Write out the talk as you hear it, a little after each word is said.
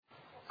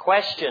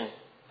Question: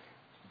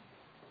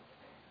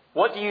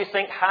 what do you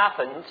think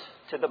happened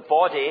to the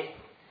body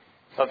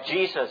of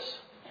Jesus?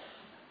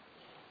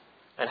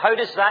 And how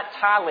does that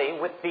tally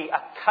with the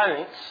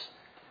accounts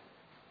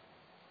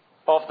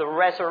of the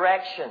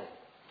resurrection?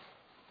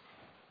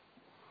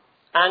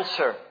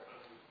 Answer: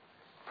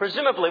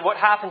 presumably what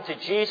happened to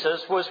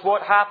Jesus was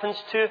what happens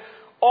to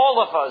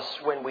all of us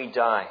when we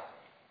die.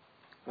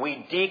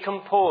 We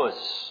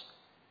decompose.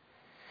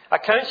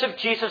 Accounts of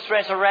Jesus'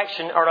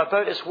 resurrection are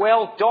about as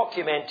well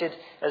documented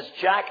as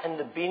Jack and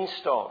the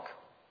Beanstalk.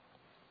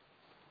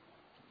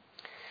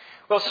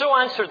 Well, so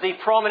answered the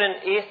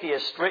prominent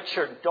atheist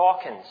Richard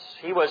Dawkins.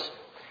 He was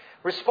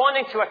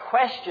responding to a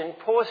question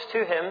posed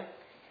to him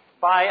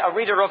by a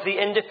reader of the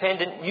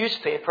Independent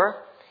newspaper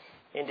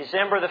in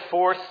December the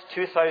 4th,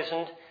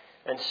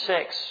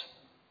 2006.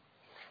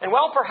 And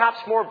while perhaps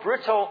more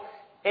brutal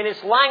in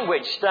his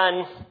language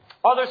than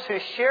others who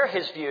share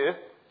his view,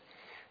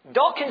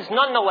 Dawkins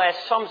nonetheless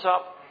sums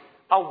up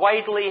a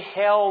widely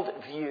held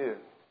view.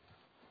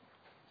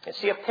 It's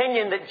the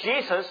opinion that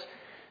Jesus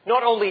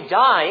not only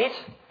died,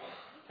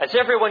 as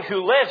everyone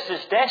who lives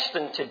is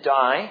destined to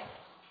die,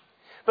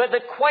 but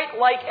that quite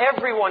like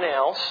everyone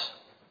else,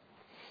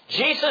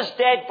 Jesus'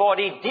 dead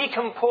body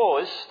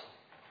decomposed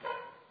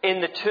in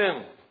the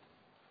tomb.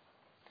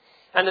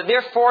 And that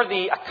therefore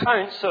the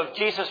accounts of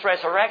Jesus'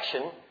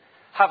 resurrection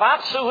have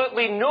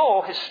absolutely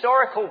no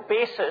historical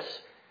basis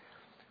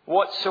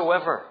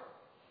whatsoever.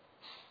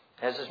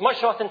 It has as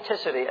much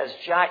authenticity as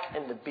Jack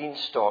and the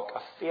Beanstalk,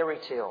 a fairy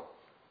tale.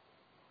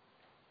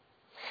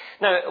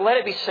 Now, let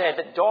it be said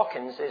that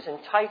Dawkins is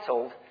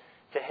entitled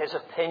to his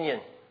opinion.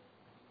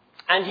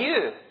 And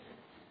you,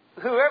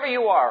 whoever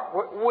you are,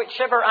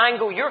 whichever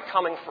angle you're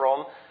coming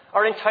from,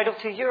 are entitled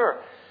to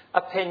your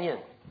opinion.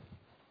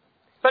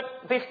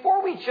 But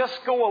before we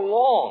just go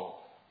along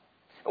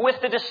with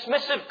the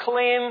dismissive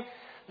claim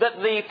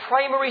that the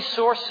primary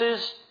sources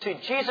to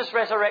Jesus'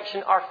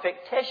 resurrection are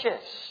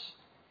fictitious,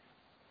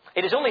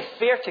 it is only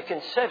fair to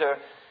consider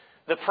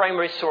the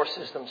primary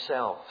sources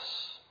themselves.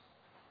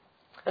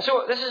 And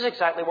so this is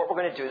exactly what we're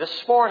going to do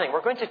this morning.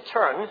 We're going to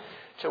turn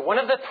to one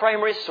of the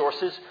primary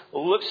sources,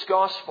 Luke's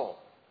Gospel.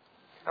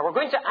 And we're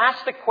going to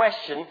ask the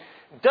question,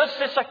 does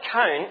this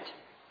account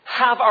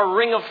have a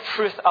ring of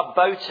truth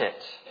about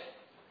it?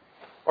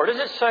 Or does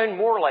it sound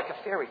more like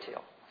a fairy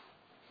tale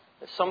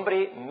that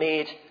somebody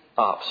made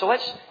up? So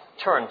let's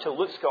turn to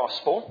Luke's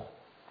Gospel,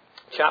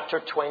 chapter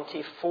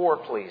 24,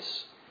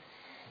 please.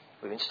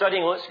 We've been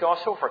studying Luke's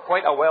Gospel for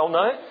quite a while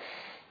now,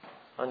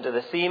 under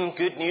the theme,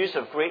 Good News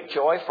of Great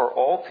Joy for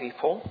All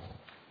People.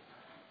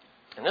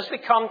 And as we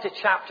come to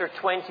chapter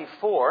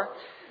 24,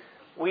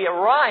 we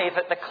arrive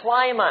at the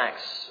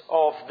climax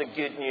of the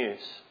good news.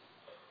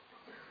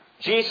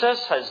 Jesus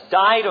has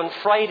died on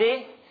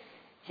Friday.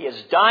 He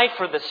has died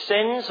for the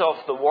sins of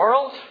the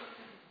world.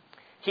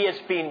 He has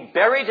been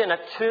buried in a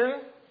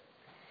tomb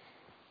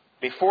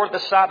before the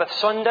Sabbath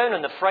sundown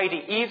on the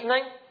Friday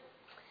evening.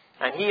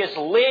 And he is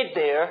laid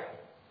there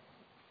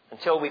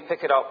until we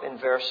pick it up in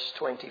verse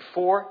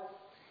 24,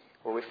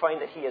 where we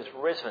find that he is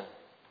risen,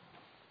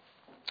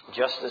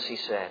 just as he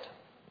said.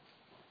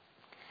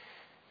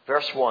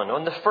 Verse 1,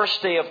 on the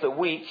first day of the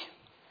week,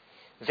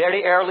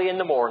 very early in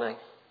the morning,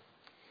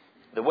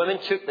 the women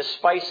took the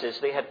spices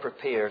they had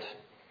prepared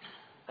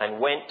and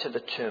went to the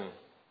tomb.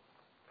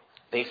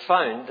 They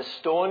found the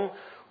stone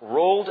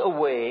rolled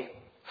away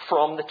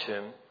from the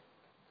tomb,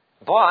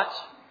 but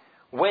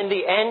when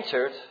they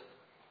entered,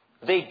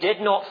 they did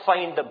not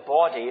find the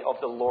body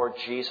of the Lord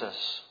Jesus.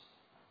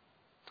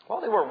 While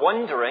they were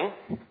wondering,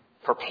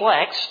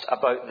 perplexed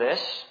about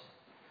this,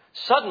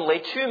 suddenly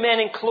 2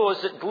 men in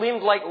clothes that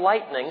gleamed like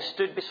lightning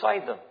stood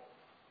beside them.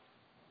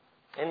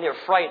 In their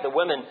fright, the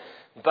women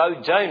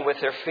bowed down with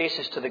their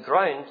faces to the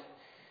ground.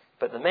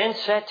 But the men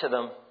said to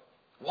them,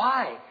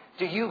 "Why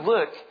do you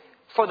look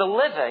for the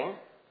living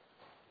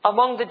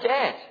among the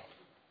dead?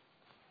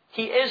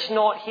 He is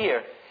not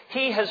here.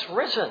 He has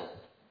risen.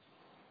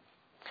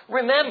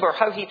 Remember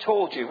how he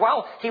told you,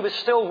 while he was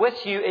still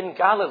with you in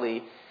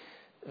Galilee,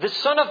 the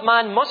Son of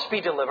Man must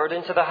be delivered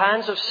into the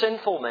hands of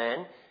sinful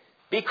men,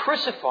 be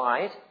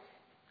crucified,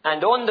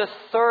 and on the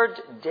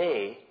third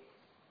day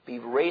be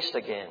raised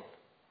again."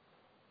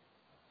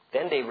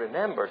 Then they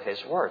remembered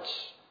his words.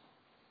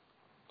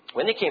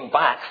 When they came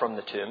back from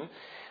the tomb,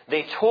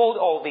 they told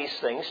all these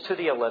things to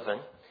the 11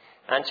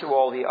 and to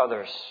all the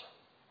others.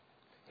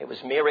 It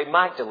was Mary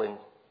Magdalene,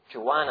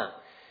 Joanna,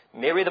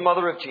 Mary the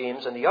mother of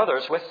James, and the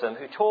others with them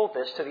who told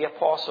this to the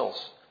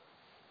apostles.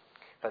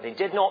 But they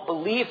did not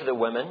believe the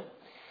women,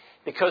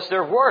 because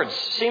their words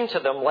seemed to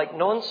them like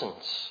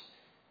nonsense.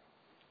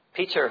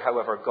 Peter,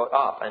 however, got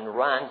up and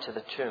ran to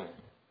the tomb.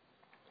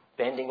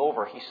 Bending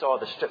over, he saw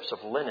the strips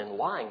of linen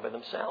lying by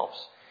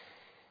themselves.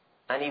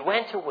 And he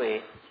went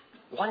away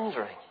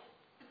wondering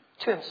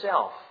to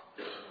himself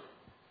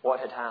what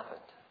had happened.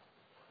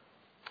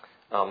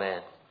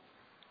 Amen.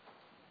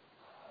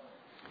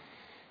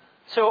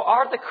 So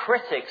are the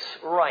critics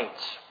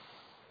right?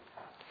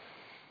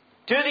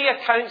 Do the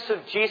accounts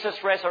of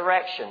Jesus'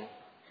 resurrection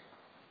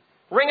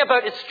ring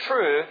about as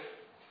true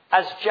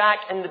as Jack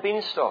and the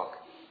Beanstalk?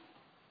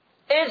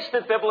 Is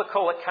the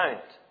biblical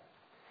account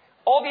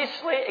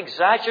obviously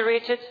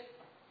exaggerated,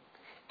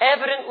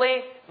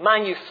 evidently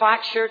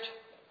manufactured,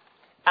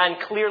 and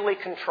clearly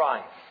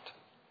contrived?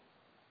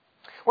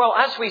 Well,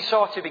 as we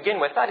saw to begin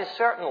with, that is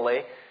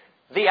certainly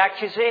the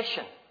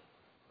accusation.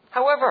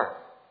 However,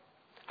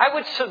 I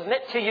would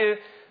submit to you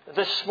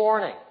this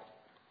morning,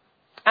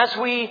 as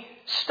we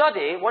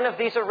study one of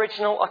these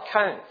original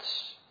accounts,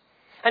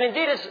 and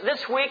indeed as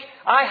this week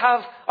I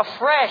have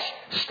afresh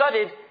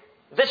studied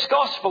this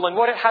gospel and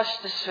what it has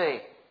to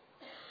say,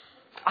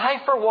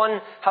 I, for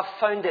one, have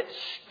found it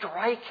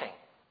striking,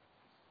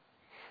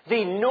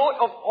 the note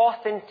of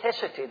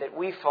authenticity that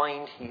we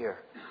find here.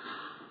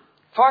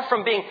 Far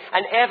from being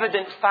an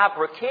evident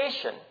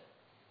fabrication,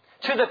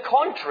 to the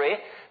contrary,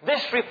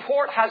 this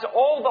report has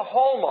all the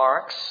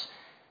hallmarks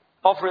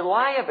of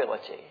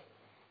reliability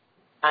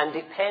and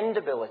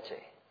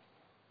dependability.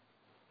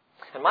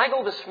 And my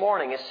goal this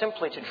morning is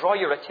simply to draw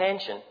your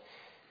attention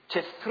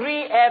to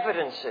three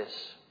evidences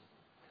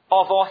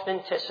of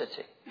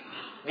authenticity.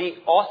 The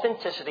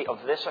authenticity of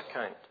this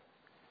account.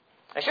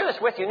 I share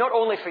this with you not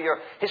only for your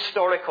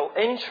historical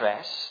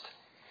interest,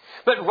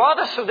 but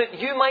rather so that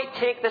you might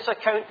take this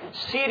account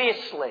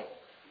seriously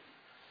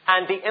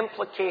and the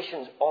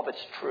implications of its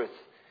truth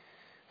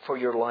for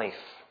your life.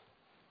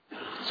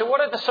 So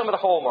what are some of the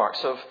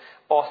hallmarks of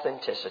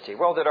authenticity?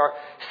 Well, there are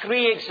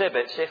three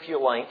exhibits, if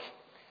you like,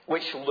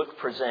 which Luke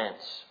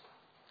presents,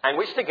 and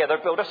which together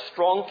build a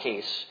strong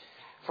case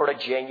for a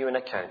genuine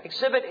account.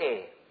 Exhibit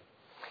A.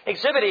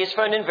 Exhibit A is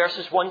found in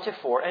verses 1 to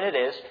 4, and it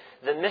is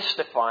the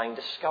mystifying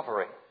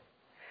discovery.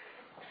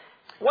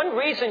 One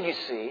reason, you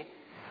see,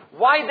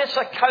 why this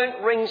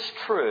account rings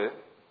true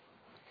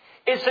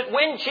is that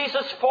when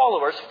Jesus'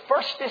 followers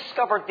first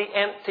discovered the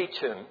empty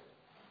tomb,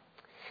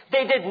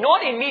 they did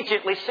not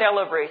immediately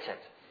celebrate it.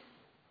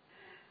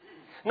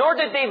 Nor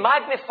did they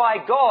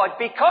magnify God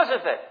because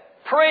of it.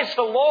 Praise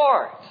the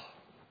Lord.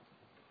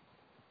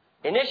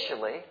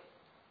 Initially,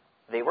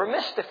 they were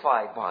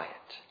mystified by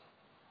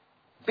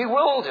it,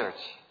 bewildered.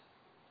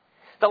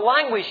 The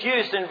language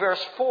used in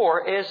verse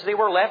 4 is they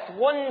were left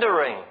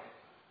wondering.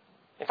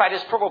 In fact,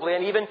 it's probably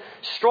an even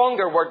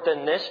stronger word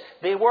than this.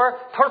 They were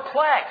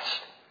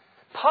perplexed,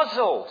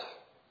 puzzled.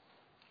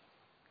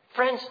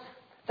 Friends,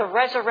 the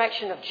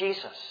resurrection of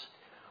Jesus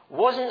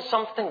wasn't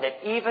something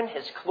that even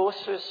his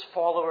closest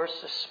followers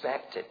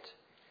suspected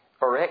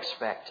or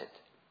expected.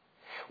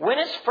 When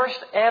its first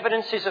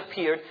evidences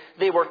appeared,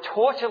 they were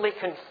totally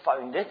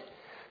confounded,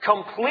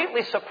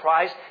 completely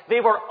surprised.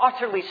 They were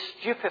utterly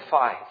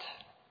stupefied.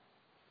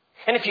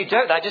 And if you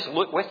doubt that, just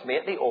look with me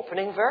at the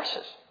opening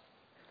verses.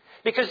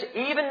 Because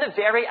even the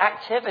very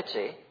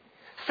activity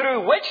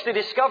through which the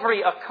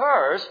discovery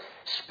occurs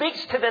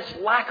speaks to this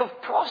lack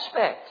of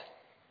prospect.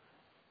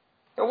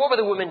 Now, what were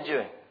the women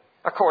doing,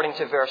 according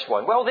to verse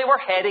 1? Well, they were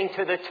heading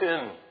to the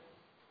tomb.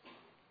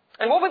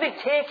 And what were they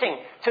taking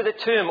to the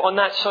tomb on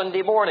that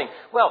Sunday morning?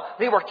 Well,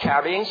 they were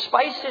carrying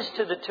spices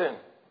to the tomb.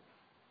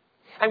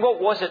 And what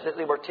was it that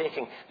they were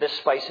taking the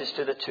spices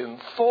to the tomb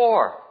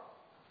for?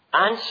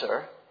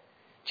 Answer: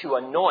 to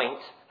anoint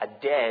a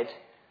dead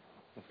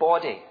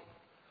body.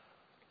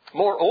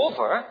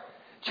 Moreover,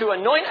 to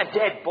anoint a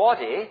dead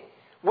body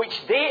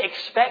which they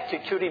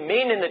expected to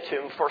remain in the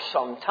tomb for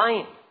some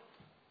time.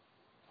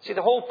 See,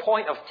 the whole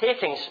point of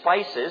taking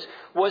spices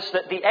was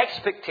that the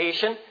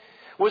expectation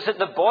was that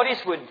the bodies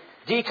would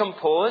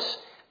decompose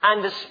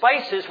and the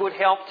spices would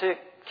help to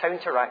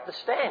counteract the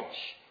stench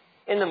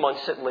in the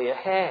months that lay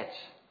ahead.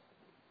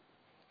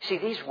 See,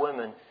 these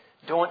women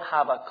don't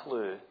have a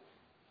clue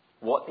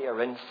what they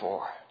are in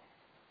for.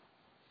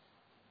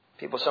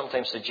 People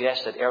sometimes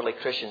suggest that early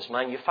Christians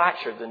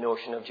manufactured the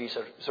notion of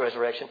Jesus'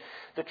 resurrection.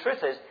 The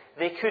truth is,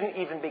 they couldn't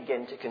even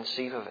begin to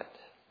conceive of it.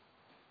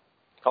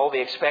 All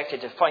they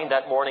expected to find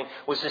that morning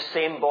was the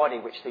same body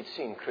which they'd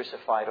seen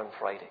crucified on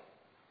Friday,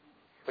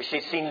 which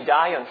they'd seen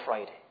die on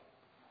Friday.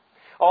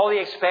 All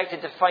they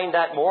expected to find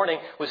that morning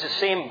was the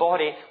same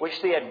body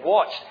which they had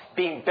watched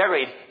being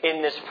buried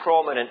in this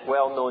prominent,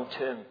 well-known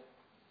tomb.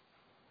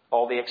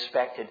 All they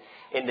expected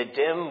in the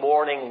dim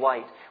morning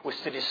light was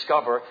to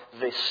discover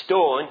the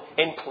stone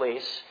in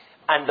place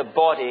and the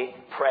body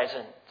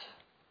present.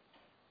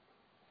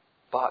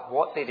 But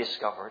what they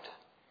discovered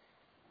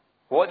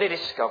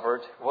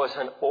was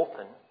an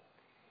open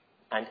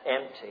and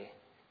empty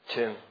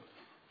tomb.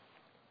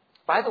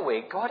 By the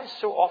way, God is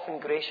so often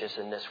gracious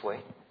in this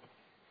way.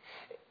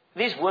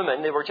 These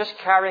women, they were just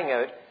carrying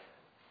out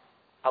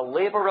a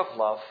labor of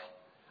love,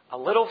 a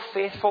little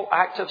faithful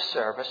act of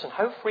service. And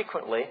how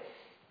frequently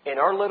in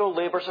our little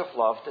labors of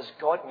love does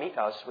God meet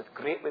us with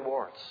great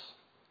rewards?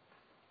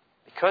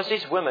 Because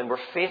these women were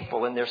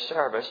faithful in their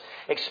service,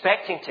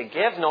 expecting to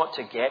give, not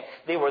to get,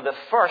 they were the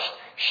first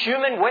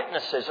human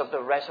witnesses of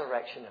the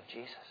resurrection of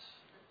Jesus.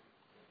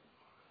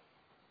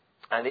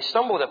 And they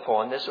stumbled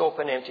upon this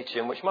open, empty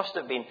tomb, which must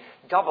have been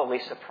doubly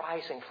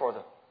surprising for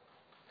them.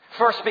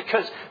 First,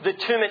 because the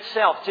tomb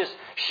itself just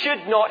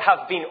should not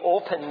have been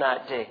open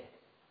that day.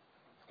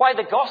 Why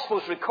the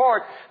Gospels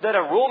record that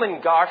a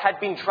Roman guard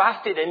had been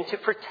drafted in to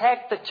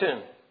protect the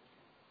tomb.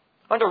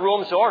 Under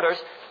Rome's orders,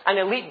 an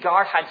elite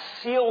guard had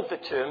sealed the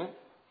tomb,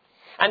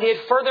 and they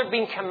had further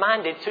been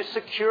commanded to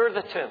secure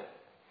the tomb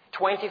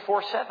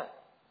 24/7,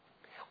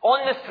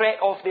 on the threat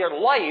of their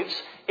lives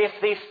if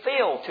they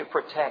failed to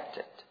protect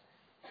it.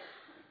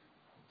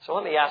 So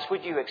let me ask,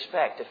 would you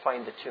expect to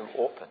find the tomb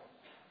open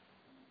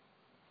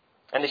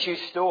and the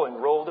huge stone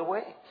rolled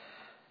away?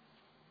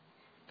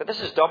 But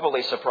this is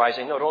doubly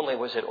surprising. Not only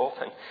was it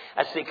open,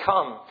 as they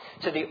come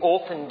to the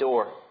open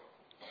door,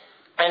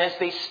 and as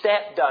they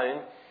step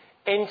down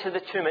into the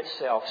tomb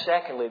itself,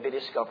 secondly, they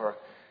discover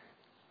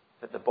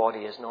that the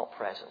body is not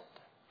present,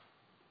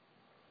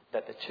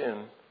 that the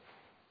tomb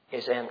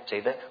is empty.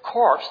 The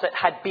corpse that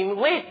had been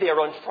laid there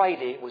on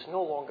Friday was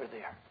no longer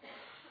there.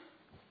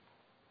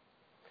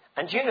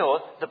 And you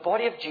know, the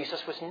body of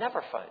Jesus was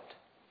never found.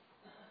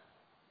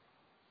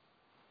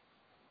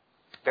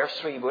 Verse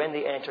 3, when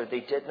they entered, they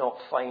did not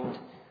find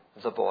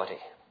the body.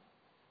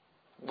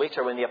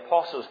 Later, when the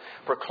apostles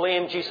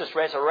proclaimed Jesus'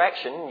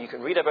 resurrection, you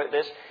can read about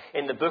this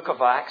in the book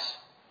of Acts,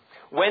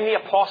 when the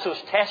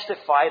apostles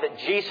testify that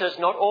Jesus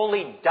not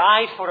only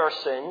died for our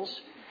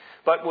sins,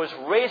 but was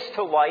raised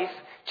to life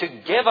to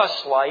give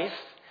us life,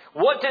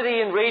 what do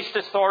the enraged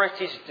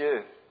authorities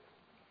do?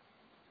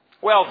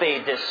 Well, they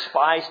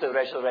despise the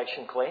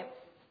resurrection claim.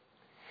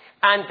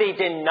 And they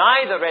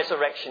deny the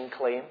resurrection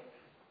claim.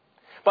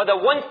 But the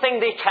one thing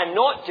they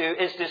cannot do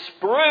is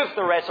disprove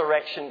the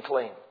resurrection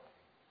claim.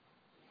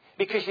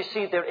 Because you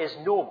see, there is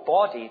no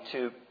body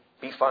to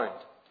be found.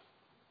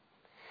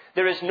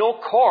 There is no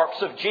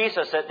corpse of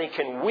Jesus that they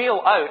can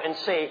wheel out and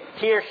say,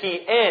 here he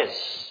is.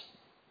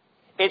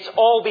 It's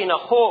all been a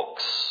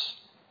hoax.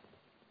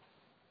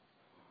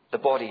 The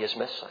body is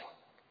missing.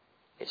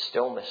 It's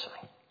still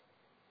missing.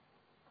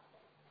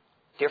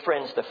 Dear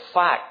friends, the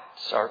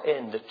facts are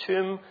in. The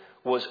tomb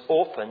was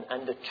open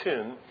and the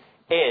tomb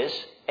is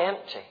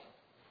empty.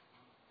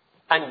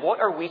 And what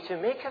are we to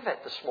make of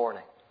it this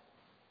morning?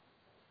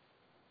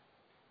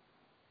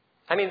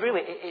 I mean,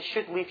 really, it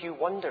should leave you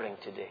wondering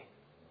today.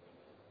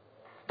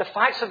 The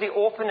facts of the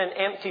open and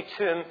empty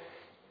tomb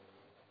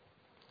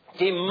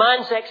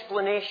demands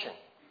explanation.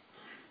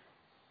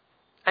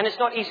 And it's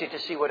not easy to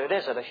see what it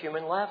is at a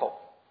human level.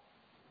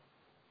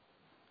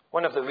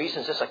 One of the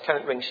reasons this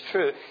account rings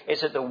true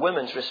is that the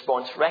women's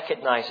response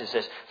recognizes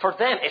this. For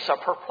them, it's a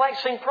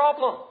perplexing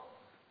problem.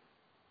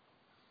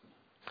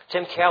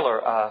 Tim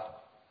Keller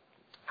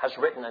has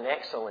written an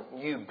excellent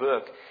new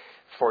book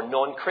for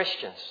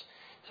non-Christians.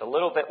 It's a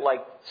little bit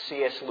like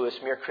C.S. Lewis,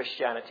 Mere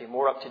Christianity,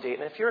 more up to date.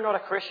 And if you're not a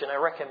Christian, I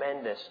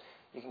recommend this.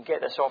 You can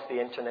get this off the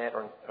internet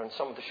or in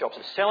some of the shops.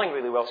 It's selling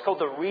really well. It's called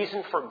The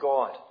Reason for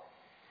God.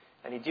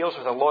 And he deals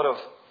with a lot of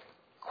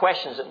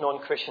questions that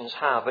non-Christians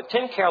have. But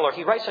Tim Keller,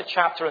 he writes a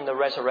chapter on the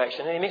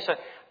resurrection, and he makes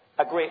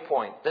a great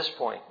point, this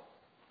point.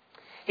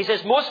 He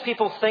says, most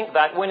people think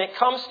that when it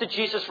comes to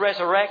Jesus'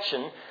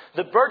 resurrection,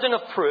 the burden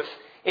of proof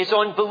is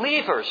on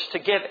believers to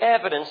give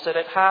evidence that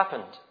it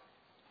happened.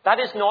 That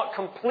is not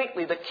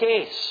completely the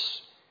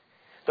case.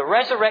 The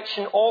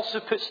resurrection also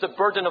puts the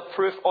burden of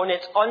proof on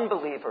its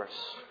unbelievers.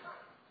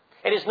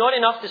 It is not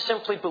enough to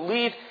simply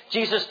believe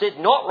Jesus did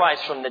not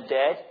rise from the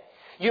dead.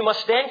 You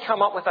must then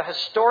come up with a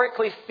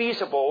historically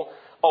feasible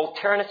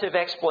alternative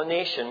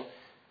explanation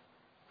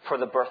for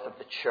the birth of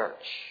the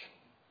church.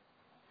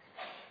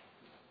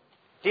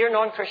 Dear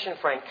non-Christian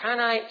friend, can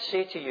I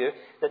say to you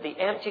that the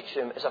empty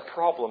tomb is a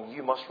problem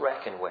you must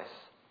reckon with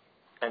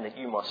and that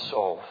you must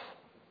solve?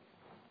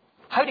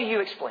 How do you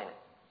explain it?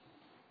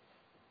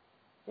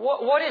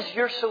 What is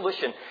your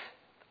solution?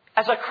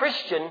 As a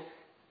Christian,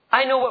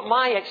 I know what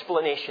my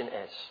explanation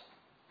is.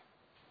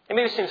 It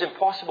maybe seems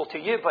impossible to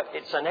you, but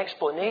it's an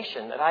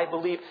explanation that I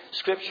believe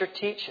Scripture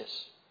teaches.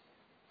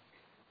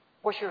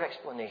 What's your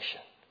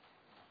explanation?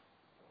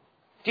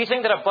 Do you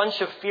think that a bunch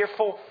of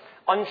fearful,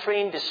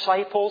 untrained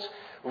disciples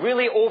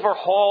really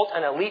overhauled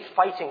an elite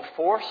fighting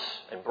force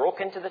and broke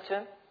into the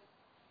tomb?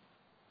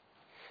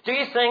 Do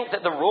you think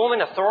that the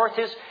Roman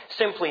authorities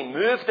simply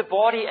moved the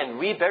body and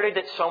reburied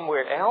it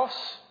somewhere else?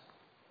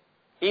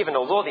 Even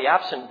although the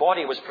absent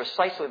body was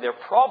precisely their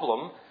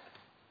problem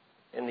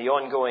in the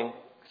ongoing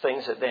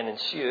things that then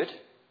ensued?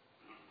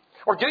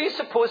 Or do you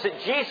suppose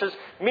that Jesus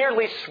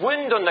merely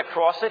swooned on the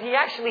cross, that he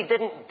actually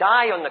didn't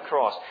die on the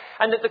cross,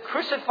 and that the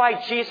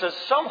crucified Jesus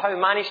somehow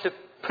managed to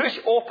push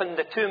open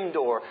the tomb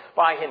door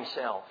by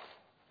himself?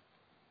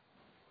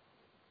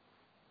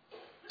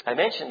 I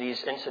mention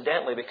these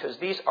incidentally because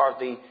these are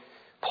the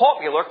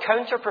popular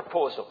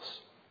counter-proposals.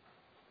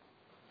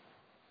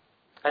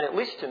 And at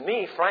least to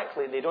me,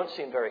 frankly, they don't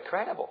seem very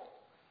credible.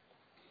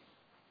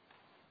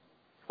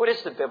 What is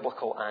the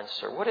biblical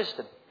answer? What is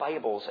the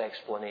Bible's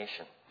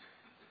explanation?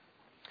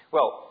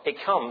 Well,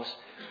 it comes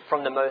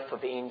from the mouth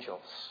of the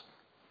angels.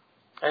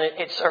 And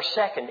it's our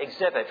second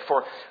exhibit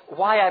for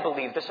why I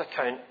believe this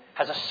account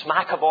has a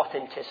smack of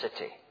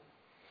authenticity.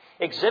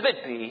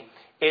 Exhibit B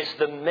is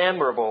the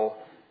memorable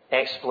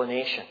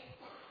explanation.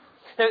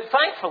 Now,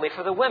 thankfully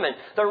for the women,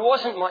 there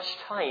wasn't much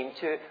time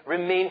to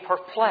remain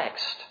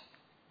perplexed.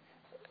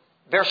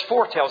 Verse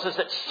 4 tells us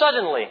that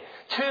suddenly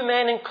 2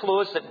 men in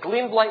clothes that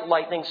gleamed like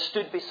lightning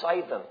stood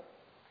beside them.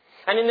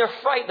 And in their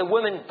fright, the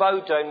women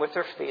bowed down with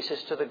their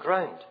faces to the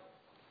ground.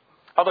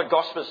 Other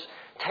Gospels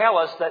tell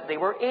us that they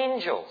were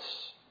angels.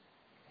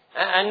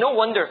 And no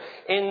wonder,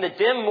 in the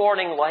dim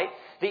morning light,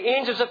 the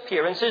angels'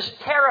 appearance is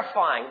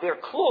terrifying. Their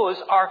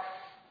clothes are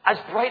as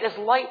bright as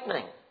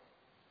lightning.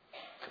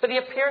 But the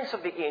appearance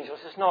of the angels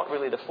is not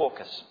really the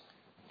focus.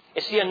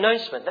 It's the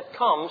announcement that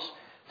comes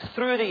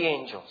through the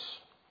angels.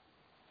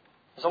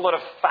 There's a lot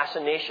of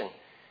fascination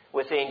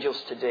with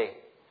angels today.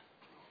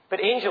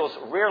 But angels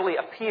rarely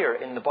appear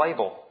in the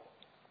Bible.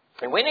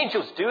 And when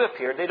angels do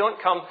appear, they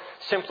don't come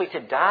simply to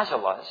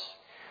dazzle us.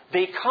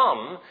 They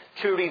come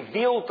to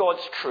reveal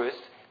God's truth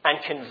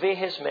and convey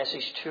His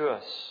message to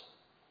us.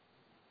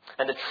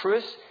 And the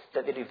truth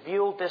that they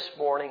revealed this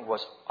morning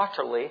was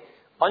utterly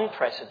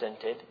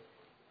unprecedented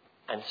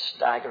and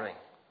staggering.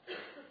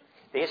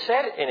 They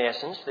said, in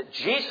essence, that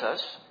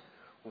Jesus,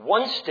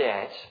 once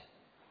dead,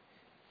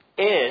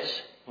 is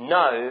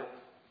now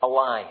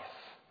alive.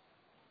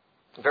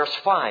 Verse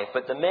 5,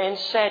 but the men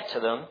said to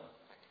them,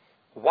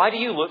 why do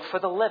you look for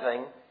the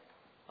living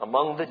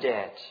among the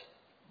dead?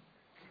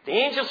 The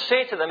angels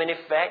say to them, in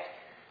effect,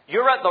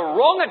 you're at the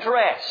wrong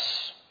address,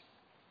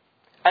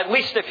 at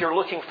least if you're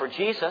looking for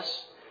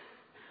Jesus,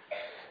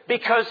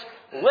 because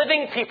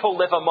living people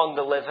live among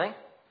the living,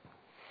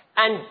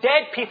 and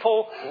dead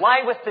people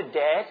lie with the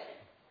dead,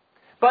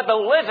 but the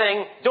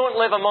living don't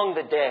live among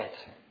the dead.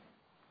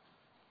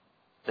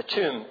 The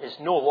tomb is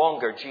no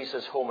longer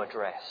Jesus' home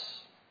address.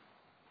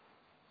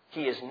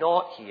 He is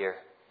not here.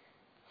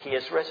 He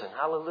is risen.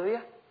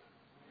 Hallelujah.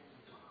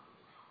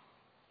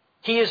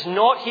 He is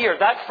not here.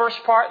 That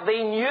first part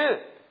they knew.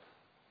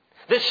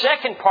 The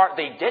second part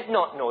they did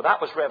not know.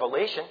 That was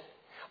revelation.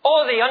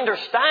 Oh, they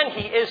understand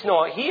He is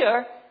not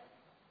here.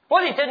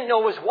 What they didn't know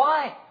was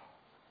why.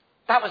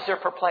 That was their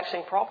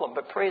perplexing problem.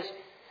 But praise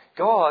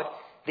God,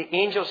 the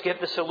angels give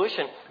the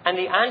solution. And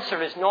the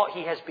answer is not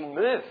He has been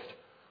moved.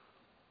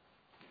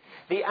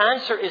 The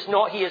answer is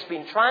not He has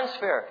been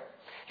transferred.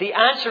 The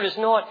answer is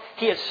not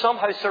He has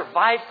somehow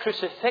survived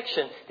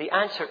crucifixion. The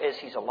answer is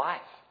He's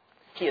alive.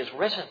 He is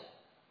risen.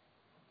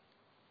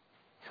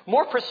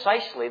 More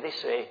precisely, they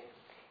say,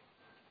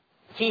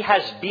 He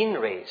has been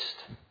raised.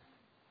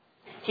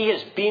 He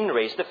has been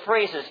raised. The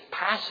phrase is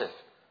passive.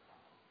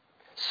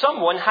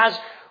 Someone has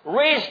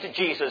raised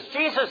Jesus.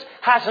 Jesus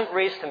hasn't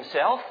raised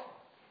Himself.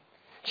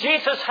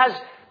 Jesus has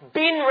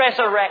been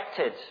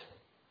resurrected.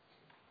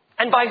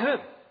 And by whom?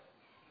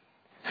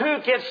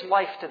 Who gives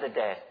life to the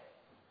dead?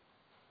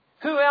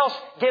 Who else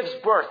gives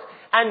birth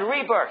and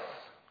rebirth?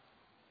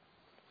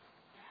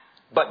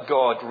 But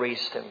God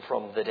raised Him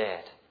from the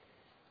dead.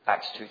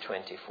 Acts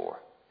 2:24.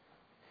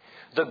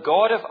 The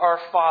God of our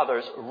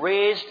fathers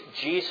raised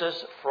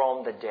Jesus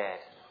from the dead.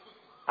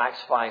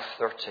 Acts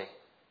 5:30.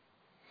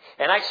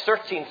 In Acts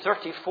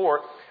 13:34,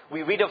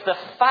 we read of the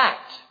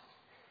fact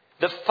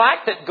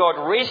that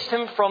God raised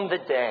Him from the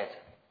dead.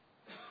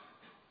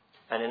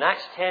 And in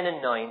Acts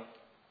 10:9,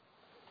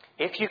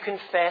 if you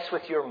confess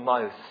with your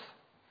mouth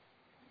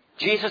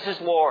Jesus is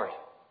Lord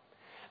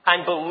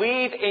and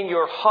believe in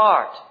your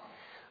heart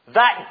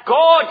that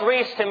God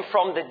raised Him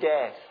from the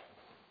dead,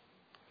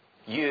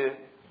 you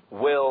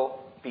will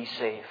be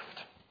saved.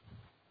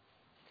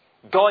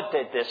 God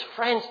did this.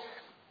 Friends,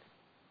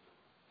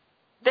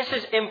 this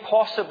is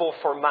impossible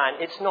for man.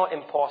 It's not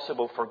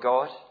impossible for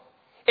God.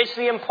 It's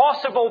the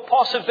impossible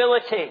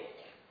possibility.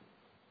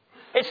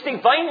 It's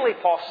divinely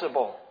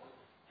possible.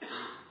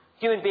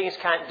 Human beings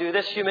can't do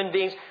this. Human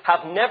beings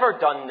have never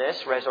done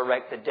this,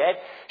 resurrect the dead.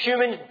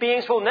 Human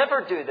beings will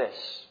never do this.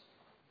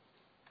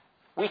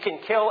 We can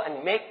kill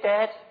and make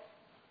dead.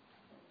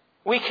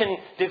 We can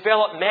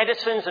develop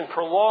medicines and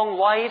prolong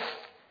life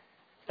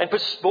and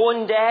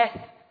postpone death.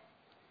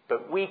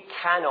 But we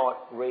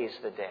cannot raise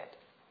the dead.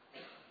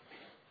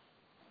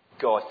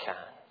 God can.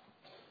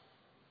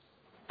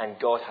 And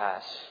God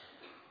has.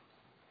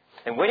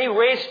 And when He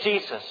raised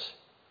Jesus,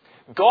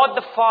 God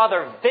the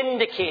Father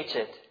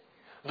vindicated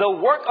the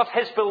work of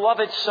His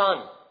beloved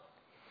Son.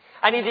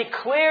 And He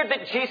declared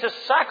that Jesus'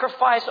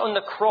 sacrifice on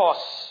the cross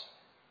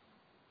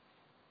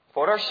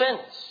for our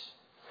sins,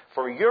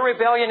 for your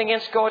rebellion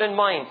against God and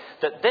mine,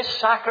 that this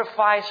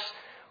sacrifice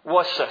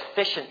was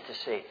sufficient to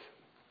save.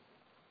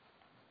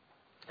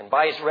 And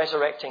by His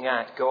resurrecting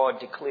act,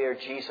 God declared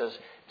Jesus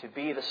to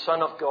be the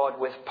Son of God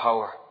with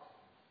power.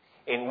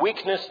 In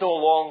weakness no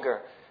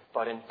longer,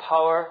 but in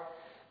power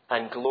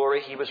and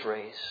glory He was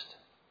raised.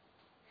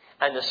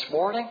 And this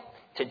morning,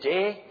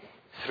 today,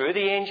 through the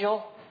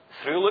angel,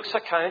 through Luke's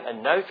account,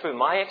 and now through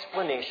my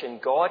explanation,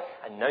 God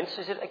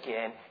announces it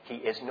again. He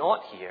is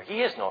not here.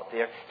 He is not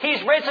there.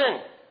 He's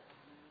risen.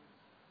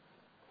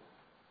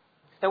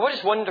 Now, what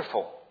is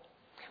wonderful?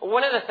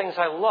 One of the things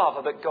I love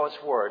about God's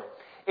Word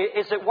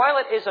is that while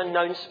it is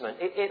announcement,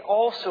 it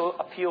also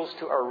appeals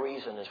to our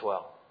reason as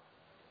well.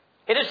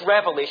 It is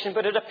revelation,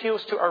 but it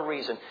appeals to our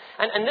reason.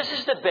 And this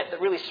is the bit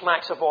that really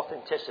smacks of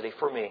authenticity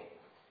for me.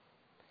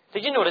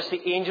 Did you notice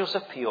the angel's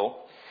appeal,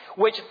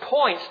 which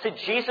points to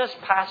Jesus'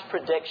 past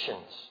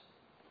predictions?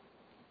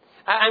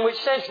 and which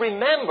says,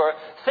 remember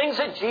things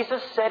that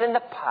Jesus said in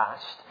the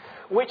past,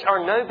 which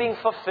are now being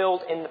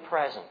fulfilled in the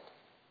present.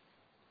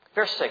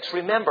 Verse 6,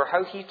 remember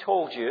how he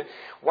told you,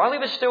 while he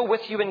was still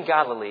with you in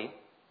Galilee,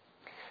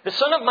 the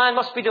Son of Man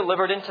must be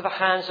delivered into the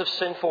hands of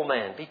sinful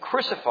men, be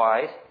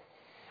crucified,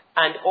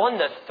 and on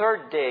the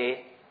third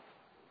day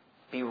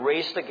be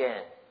raised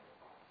again.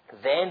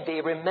 Then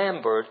they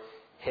remembered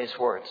his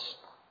words.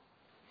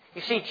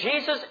 You see,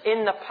 Jesus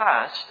in the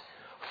past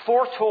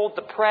foretold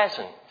the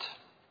present.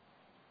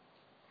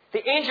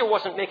 The angel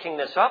wasn't making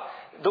this up.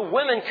 The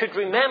women could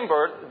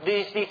remember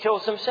these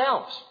details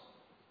themselves.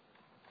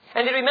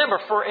 And they remember,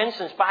 for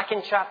instance, back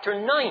in chapter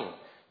 9.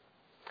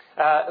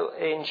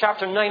 In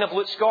chapter 9 of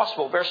Luke's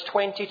Gospel, verse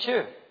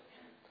 22.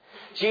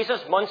 Jesus,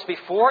 months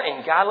before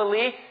in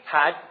Galilee,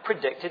 had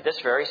predicted this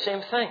very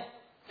same thing.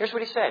 Here's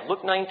what he said,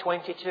 Luke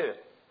 9:22.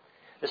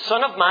 The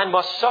Son of Man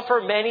must suffer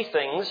many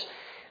things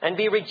and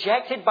be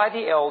rejected by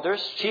the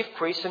elders, chief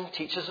priests and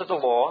teachers of the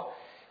law,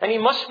 and he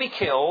must be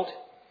killed,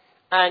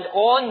 and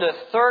on the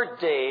third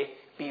day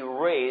be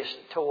raised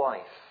to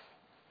life.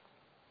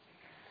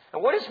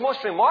 And what is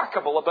most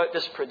remarkable about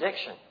this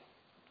prediction,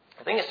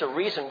 I think it's the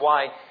reason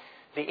why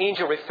the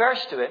angel refers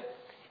to it,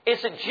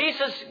 is that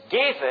Jesus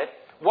gave it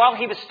while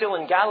he was still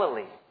in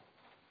Galilee.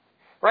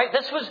 Right?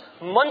 This was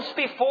months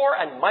before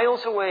and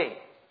miles away.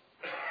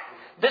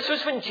 This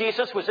was when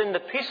Jesus was in the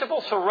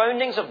peaceable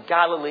surroundings of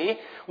Galilee,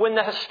 when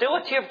the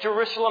hostility of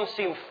Jerusalem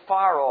seemed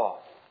far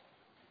off.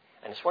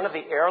 And it's one of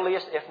the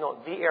earliest, if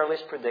not the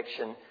earliest,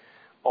 prediction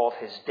of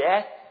his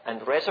death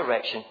and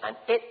resurrection. And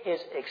it is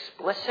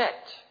explicit.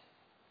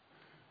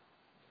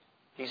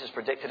 Jesus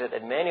predicted it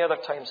at many other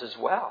times as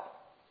well.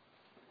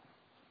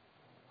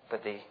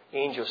 But the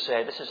angel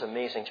said, this is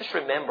amazing. Just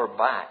remember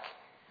back,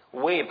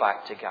 way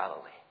back to Galilee.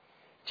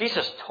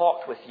 Jesus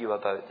talked with you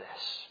about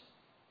this.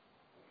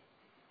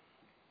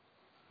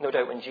 No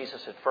doubt when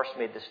Jesus had first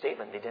made the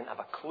statement, they didn't have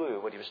a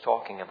clue what he was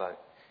talking about.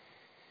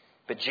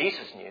 But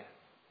Jesus knew.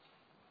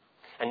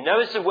 And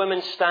now as the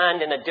women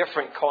stand in a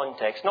different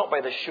context, not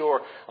by the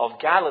shore of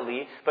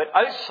Galilee, but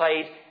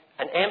outside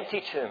an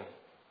empty tomb,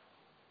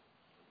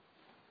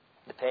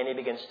 the penny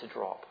begins to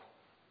drop.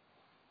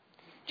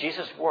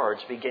 Jesus'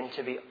 words begin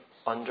to be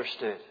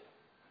understood.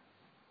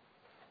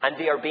 And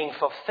they are being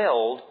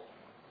fulfilled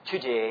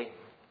today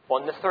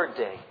on the third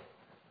day.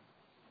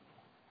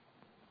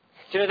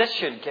 Do you know, this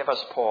should give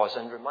us pause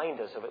and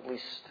remind us of at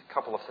least a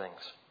couple of things.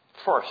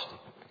 First,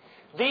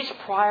 these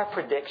prior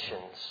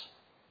predictions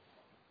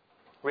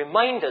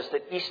remind us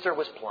that Easter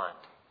was planned.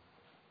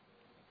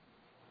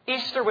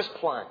 Easter was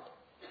planned.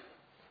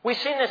 We've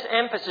seen this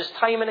emphasis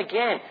time and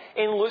again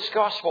in Luke's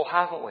Gospel,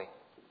 haven't we?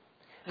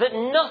 That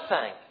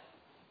nothing,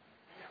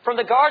 from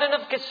the Garden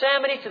of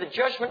Gethsemane to the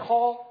Judgment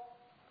Hall,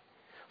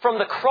 from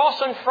the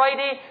cross on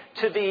Friday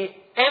to the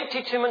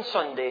empty tomb on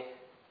Sunday,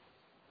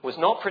 was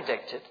not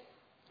predicted,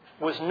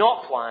 was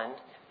not planned,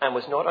 and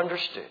was not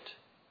understood.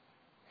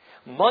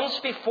 Months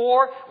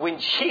before, when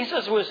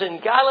Jesus was in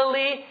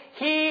Galilee,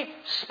 he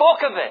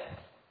spoke of it.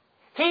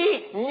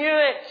 He knew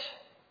it.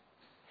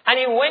 And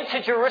he went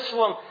to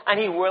Jerusalem and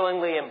he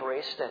willingly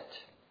embraced it.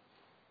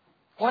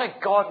 What a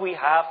God we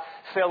have,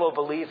 fellow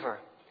believer.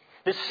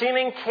 The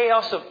seeming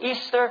chaos of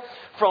Easter,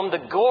 from the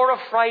gore of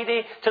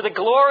Friday to the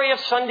glory of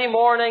Sunday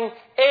morning,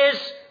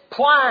 is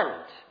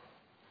planned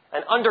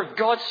and under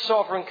God's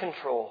sovereign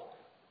control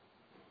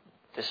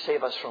to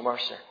save us from our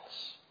sins.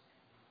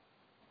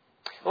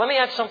 Let me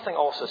add something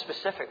also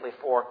specifically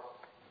for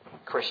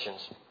Christians.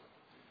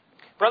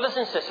 Brothers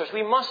and sisters,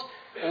 we must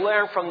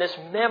learn from this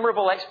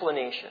memorable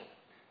explanation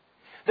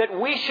that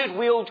we should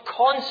wield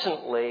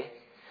constantly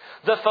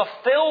the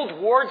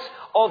fulfilled words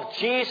of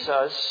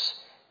Jesus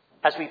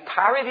as we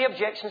parry the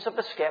objections of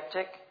the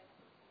skeptic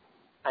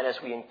and as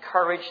we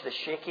encourage the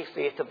shaky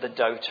faith of the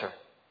doubter.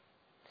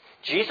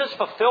 Jesus'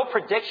 fulfilled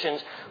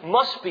predictions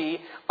must be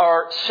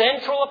our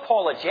central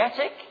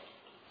apologetic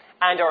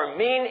and our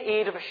main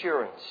aid of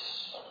assurance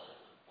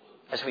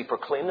as we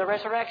proclaim the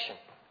resurrection.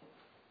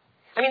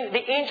 I mean,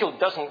 the angel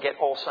doesn't get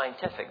all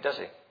scientific, does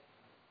he?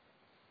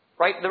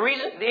 Right?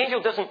 The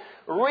angel doesn't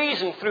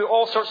reason through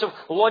all sorts of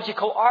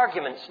logical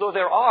arguments, though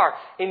there are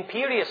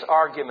imperious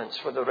arguments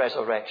for the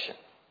resurrection.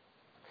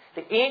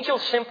 The angel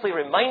simply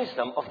reminds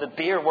them of the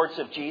bare words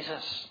of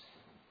Jesus.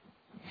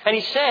 And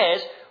he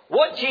says,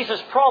 what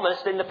Jesus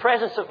promised in the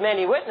presence of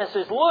many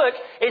witnesses, look,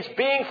 it's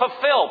being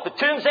fulfilled. The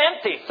tomb's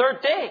empty,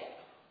 third day.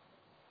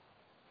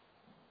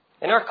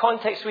 In our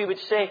context, we would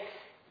say,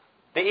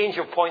 the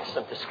angel points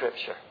them to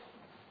Scripture.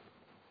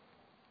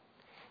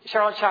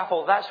 Charlotte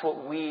Chapel, that's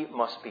what we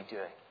must be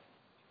doing.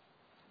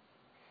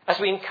 As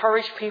we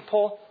encourage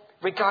people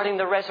regarding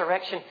the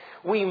resurrection,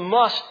 we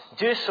must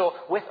do so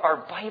with our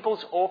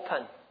Bibles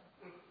open.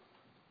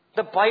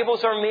 The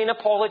Bible's our main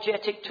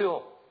apologetic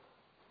tool.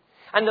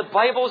 And the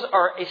Bible's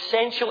our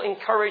essential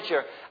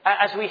encourager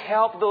as we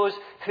help those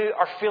who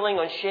are feeling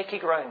on shaky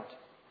ground.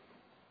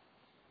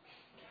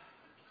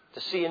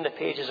 To see in the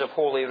pages of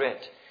Holy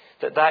Writ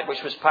that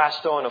which was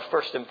passed on of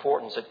first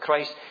importance, that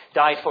Christ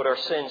died for our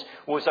sins,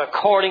 was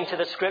according to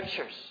the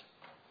Scriptures.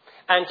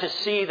 and to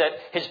see that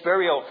his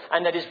burial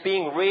and that his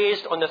being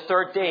raised on the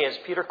third day, as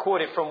Peter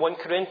quoted from 1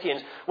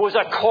 Corinthians, was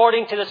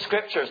according to the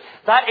Scriptures.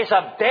 That is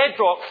a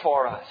bedrock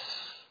for us.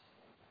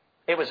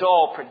 It was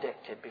all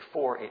predicted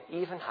before it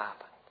even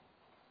happened.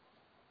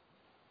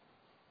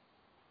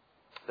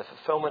 The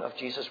fulfillment of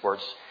Jesus'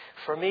 words.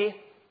 For me,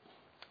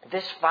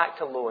 this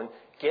fact alone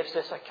gives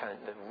this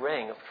account the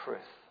ring of truth.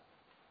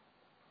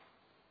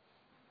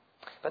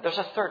 But there's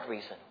a third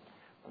reason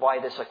why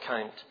this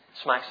account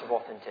smacks of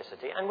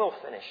authenticity, and we'll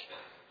finish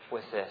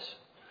with this.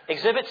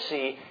 Exhibit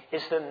C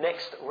is the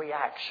mixed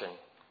reaction.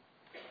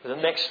 The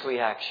mixed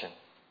reaction.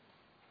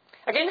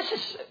 Again, this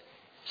is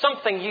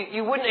something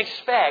you wouldn't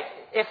expect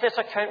if this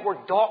account were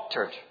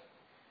doctored.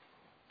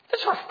 If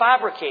this were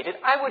fabricated,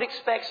 I would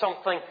expect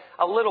something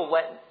a little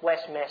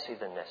less messy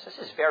than this.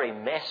 This is very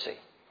messy.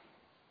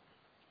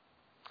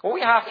 What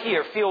we have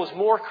here feels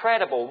more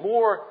credible,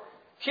 more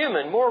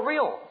human, more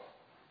real.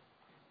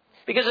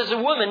 Because as the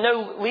women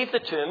now leave the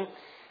tomb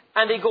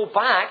and they go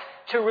back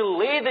to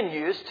relay the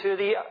news to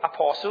the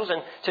apostles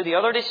and to the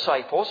other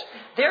disciples,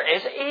 there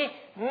is a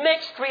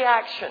mixed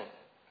reaction,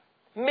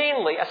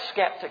 mainly a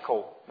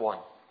skeptical one.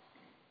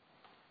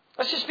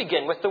 Let's just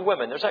begin with the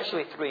women. There's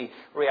actually three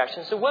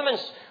reactions. The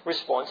women's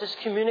response is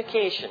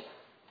communication.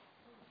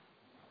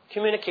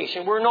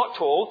 Communication. We're not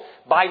told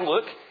by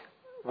Luke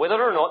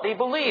whether or not they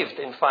believed,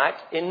 in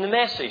fact, in the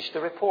message,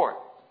 the report.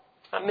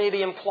 That may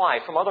be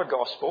implied from other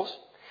Gospels.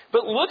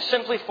 But Luke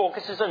simply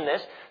focuses on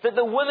this, that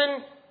the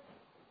women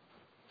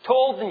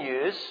told the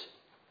news,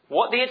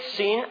 what they had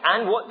seen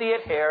and what they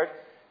had heard,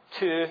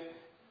 to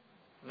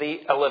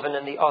the 11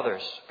 and the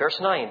others. Verse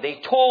 9,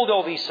 they told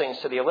all these things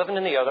to the 11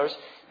 and the others.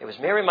 It was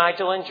Mary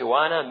Magdalene,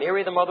 Joanna,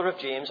 Mary the mother of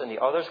James, and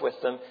the others with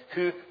them,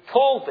 who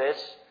told this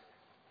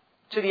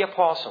to the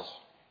apostles.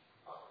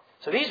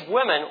 So these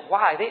women,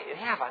 why? They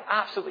have an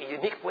absolutely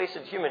unique place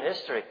in human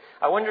history.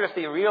 I wonder if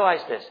they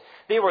realize this.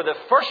 They were the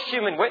first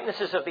human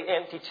witnesses of the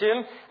empty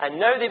tomb, and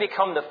now they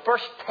become the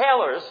first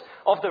tellers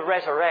of the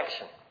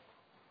resurrection.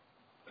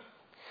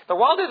 But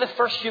while they're the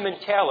first human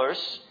tellers,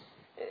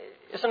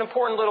 it's an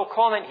important little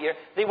comment here,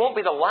 they won't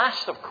be the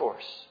last, of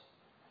course.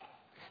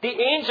 The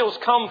angels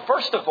come,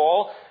 first of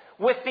all,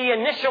 with the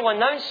initial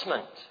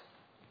announcement.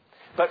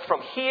 But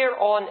from here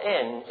on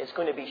in, it's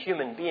going to be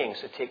human beings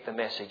who take the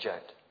message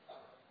out.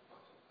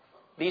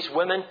 These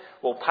women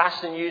will pass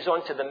the news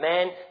on to the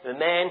men. The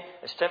men,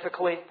 as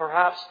typically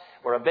perhaps,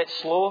 were a bit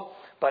slow,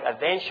 but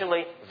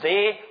eventually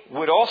they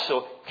would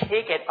also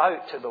take it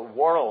out to the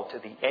world, to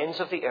the ends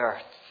of the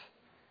earth.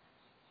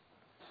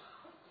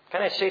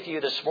 Can I say to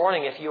you this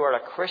morning, if you are a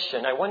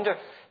Christian, I wonder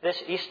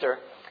this Easter,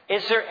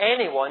 is there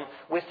anyone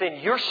within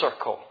your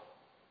circle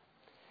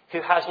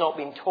who has not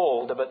been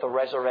told about the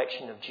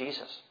resurrection of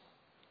Jesus?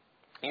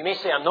 You may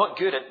say, I'm not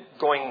good at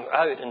going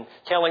out and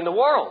telling the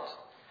world.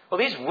 Well,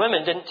 these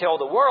women didn't tell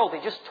the world.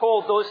 They just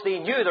told those they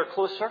knew, their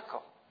close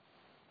circle.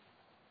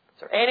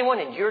 Is there anyone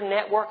in your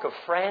network of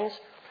friends,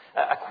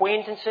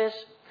 acquaintances,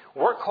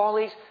 work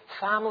colleagues,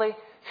 family,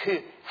 who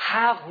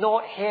have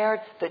not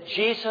heard that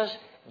Jesus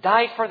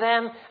died for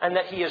them and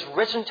that He has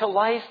risen to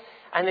life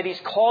and that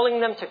He's calling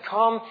them to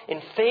come in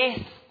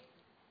faith?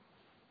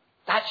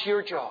 That's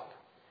your job.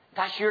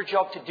 That's your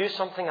job to do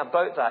something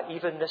about that,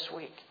 even this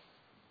week.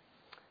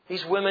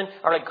 These women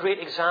are a great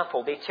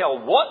example. They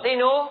tell what they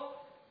know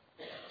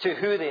to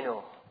who they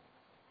know.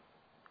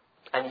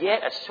 And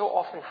yet, as so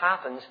often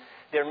happens,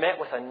 they're met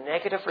with a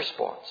negative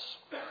response.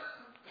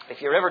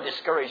 If you're ever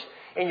discouraged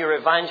in your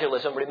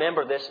evangelism,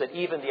 remember this, that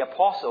even the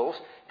apostles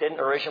didn't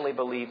originally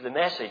believe the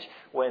message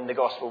when the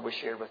gospel was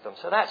shared with them.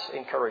 So that's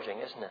encouraging,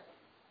 isn't it?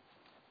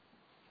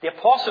 The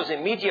apostles'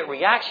 immediate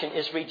reaction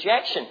is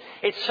rejection.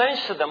 It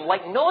sounds to them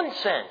like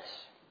nonsense.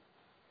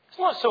 It's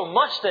not so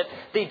much that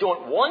they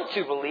don't want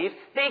to believe,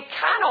 they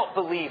cannot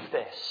believe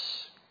this.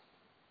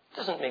 It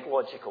doesn't make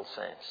logical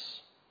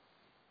sense.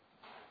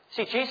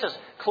 See, Jesus'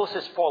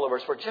 closest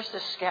followers were just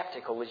as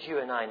skeptical as you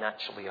and I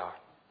naturally are.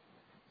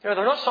 You know,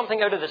 they're not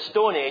something out of the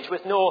Stone Age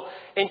with no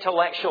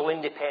intellectual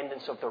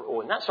independence of their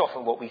own. That's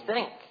often what we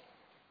think.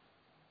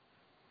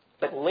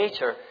 But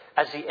later,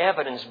 as the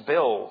evidence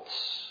builds,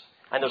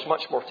 and there's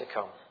much more to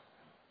come,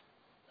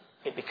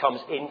 it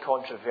becomes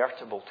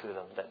incontrovertible to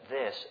them that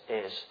this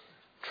is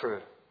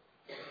true.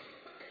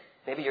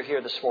 Maybe you're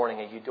here this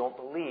morning and you don't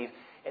believe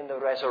in the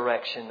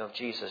resurrection of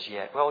Jesus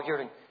yet. Well,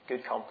 you're in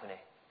good company.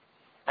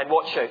 And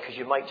watch out, because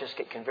you might just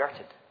get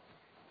converted,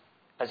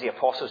 as the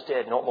apostles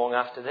did not long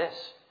after this.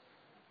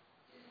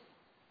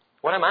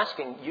 What I'm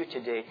asking you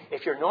today,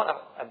 if you're not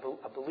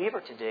a believer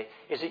today,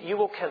 is that you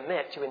will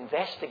commit to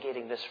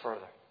investigating this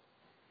further.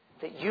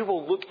 That you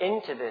will look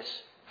into this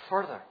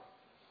further.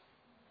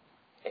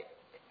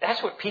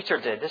 That's what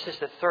Peter did. This is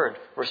the third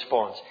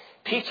response.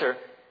 Peter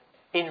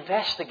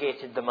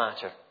investigated the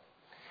matter.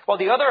 While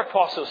the other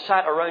apostles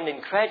sat around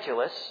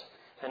incredulous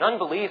and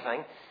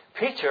unbelieving,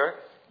 Peter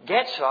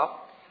gets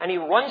up and he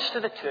runs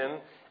to the tomb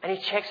and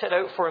he checks it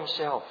out for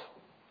himself.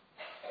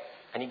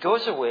 And he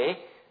goes away,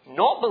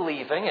 not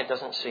believing, it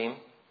doesn't seem,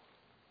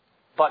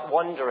 but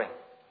wondering.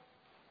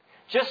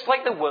 Just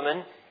like the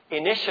woman,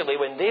 initially,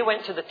 when they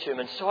went to the tomb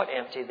and saw it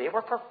empty,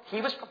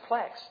 he was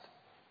perplexed.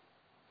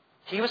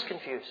 He was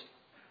confused.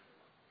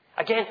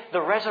 Again,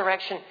 the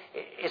resurrection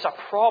is a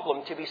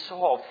problem to be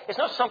solved. It's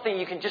not something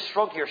you can just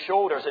shrug your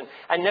shoulders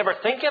and never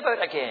think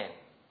about again.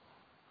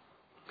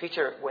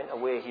 Peter went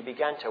away. He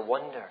began to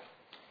wonder.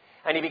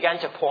 And he began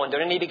to ponder.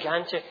 And he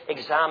began to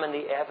examine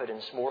the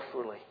evidence more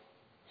fully.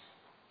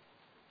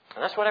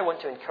 And that's what I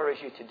want to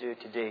encourage you to do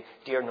today,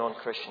 dear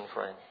non-Christian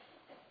friend.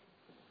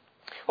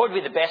 What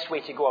would be the best way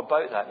to go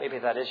about that? Maybe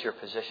that is your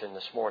position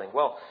this morning.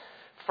 Well,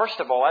 first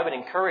of all, I would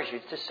encourage you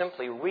to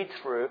simply read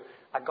through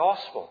a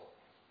gospel.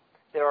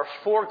 There are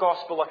 4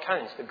 gospel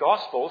accounts. The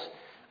gospels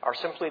are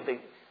simply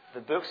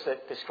the books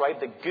that describe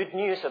the good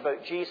news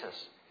about Jesus.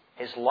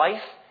 His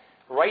life,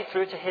 right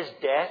through to his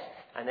death,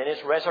 and then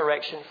his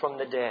resurrection from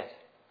the dead.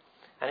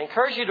 And I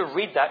encourage you to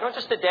read that, not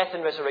just the death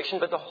and resurrection,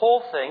 but the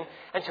whole thing,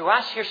 and to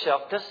ask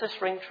yourself, does this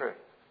ring true?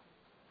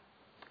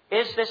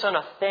 Is this an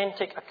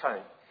authentic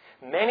account?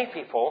 Many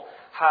people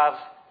have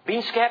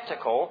been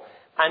skeptical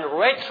and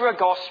read through a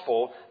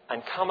gospel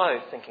and come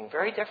out thinking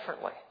very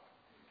differently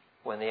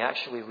when they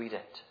actually read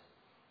it.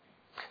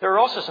 There are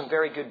also some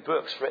very good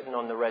books written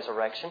on the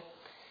resurrection,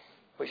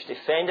 which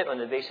defend it on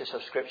the basis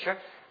of Scripture.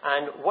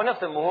 And one of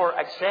the more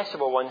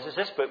accessible ones is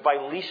this book by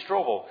Lee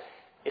Strobel.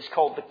 It's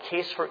called The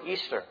Case for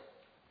Easter.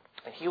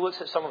 And he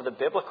looks at some of the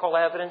biblical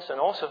evidence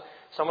and also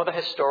some of the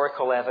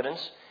historical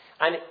evidence.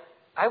 And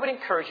I would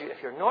encourage you,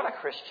 if you're not a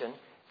Christian,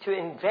 to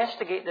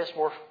investigate this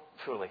more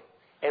fully.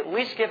 At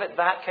least give it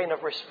that kind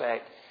of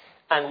respect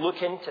and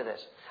look into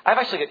this. I've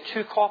actually got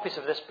 2 copies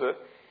of this book.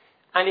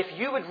 And if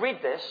you would read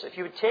this, if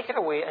you would take it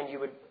away and you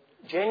would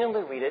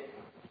genuinely read it,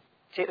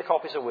 take the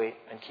copies away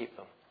and keep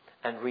them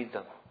and read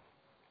them.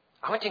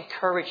 I want to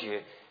encourage you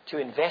to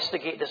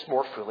investigate this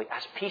more fully,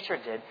 as Peter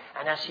did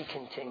and as he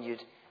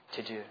continued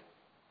to do.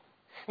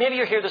 Maybe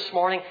you're here this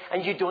morning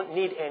and you don't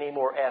need any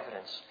more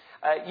evidence.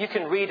 You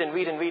can read and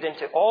read and read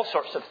into all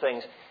sorts of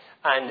things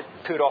and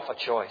put off a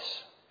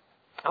choice.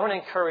 I want to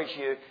encourage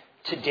you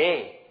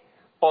today,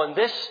 on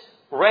this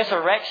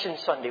Resurrection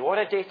Sunday, what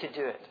a day to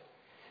do it,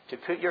 to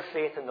put your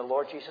faith in the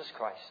Lord Jesus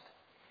Christ,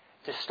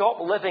 to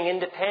stop living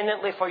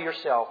independently for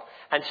yourself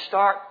and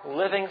start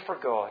living for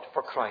God,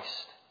 for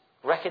Christ,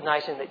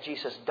 recognizing that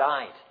Jesus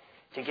died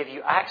to give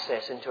you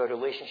access into a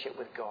relationship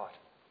with God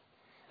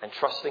and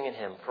trusting in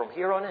Him from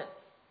here on in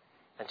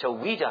until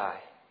we die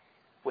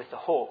with the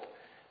hope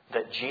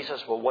that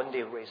Jesus will one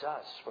day raise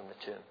us from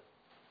the tomb,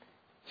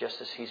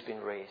 just as He's been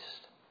raised.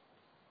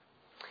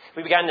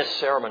 We began this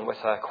sermon with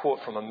a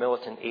quote from a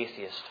militant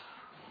atheist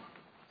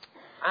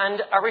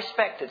and a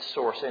respected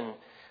source in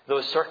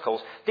those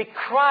circles,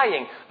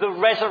 decrying the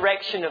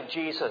resurrection of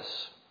Jesus.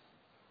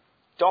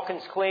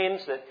 Dawkins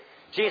claims that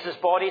Jesus'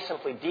 body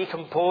simply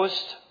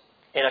decomposed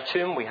in a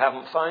tomb we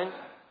haven't found,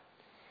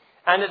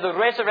 and that the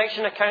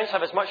resurrection accounts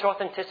have as much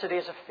authenticity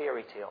as a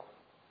fairy tale.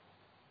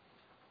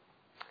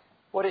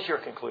 What is your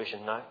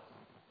conclusion now?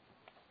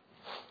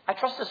 I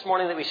trust this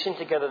morning that we've seen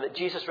together that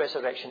Jesus'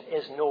 resurrection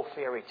is no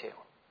fairy tale.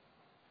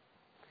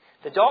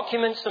 The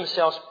documents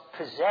themselves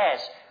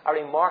possess a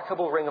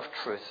remarkable ring of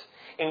truth.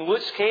 In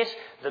Luke's case,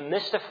 the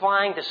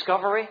mystifying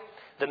discovery,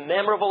 the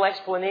memorable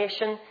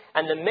explanation,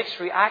 and the mixed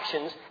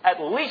reactions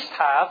at least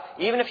have,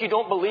 even if you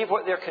don't believe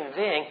what they're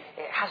conveying,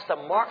 it has the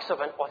marks of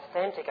an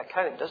authentic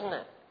account, doesn't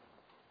it?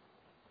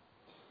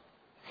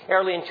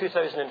 Early in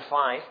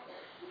 2005,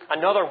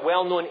 another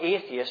well-known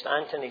atheist,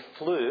 Anthony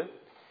Flew,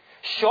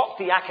 shocked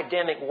the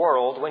academic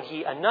world when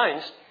he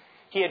announced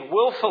he had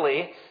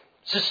willfully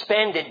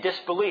suspended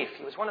disbelief.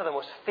 He was one of the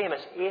most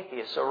famous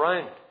atheists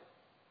around.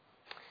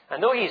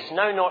 And though he's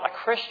now not a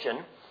Christian,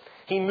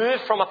 he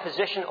moved from a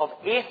position of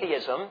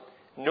atheism,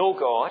 no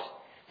God,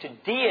 to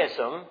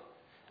deism,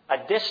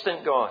 a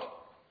distant God.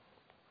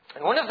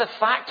 And one of the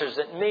factors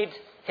that made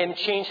him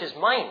change his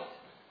mind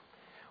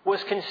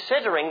was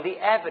considering the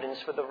evidence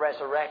for the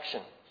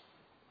resurrection.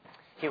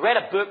 He read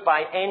a book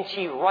by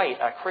N.T. Wright,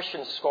 a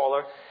Christian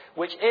scholar,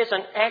 which is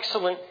an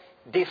excellent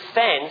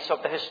defense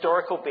of the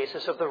historical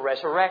basis of the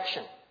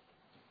resurrection.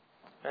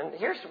 And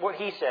here's what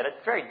he said,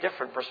 a very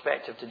different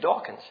perspective to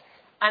Dawkins,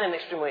 and an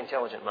extremely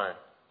intelligent man.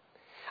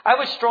 I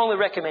would strongly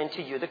recommend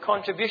to you the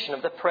contribution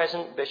of the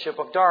present Bishop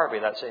of Derby,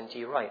 that's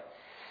N.T. Wright,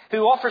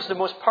 who offers the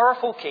most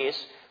powerful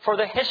case for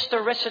the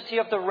historicity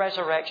of the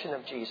resurrection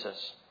of Jesus,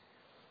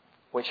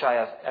 which I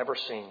have ever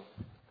seen.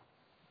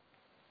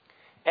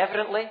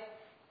 Evidently,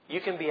 you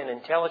can be an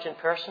intelligent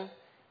person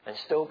and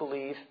still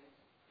believe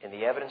in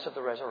the evidence of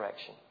the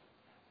resurrection.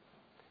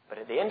 But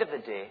at the end of the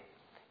day,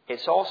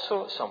 it's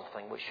also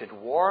something which should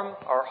warm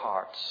our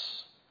hearts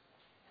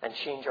and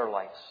change our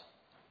lives.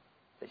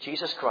 That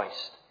Jesus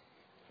Christ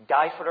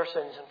died for our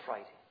sins on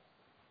Friday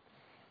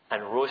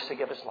and rose to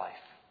give His life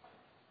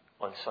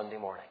on Sunday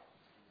morning.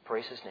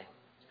 Praise His name.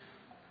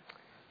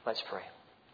 Let's pray.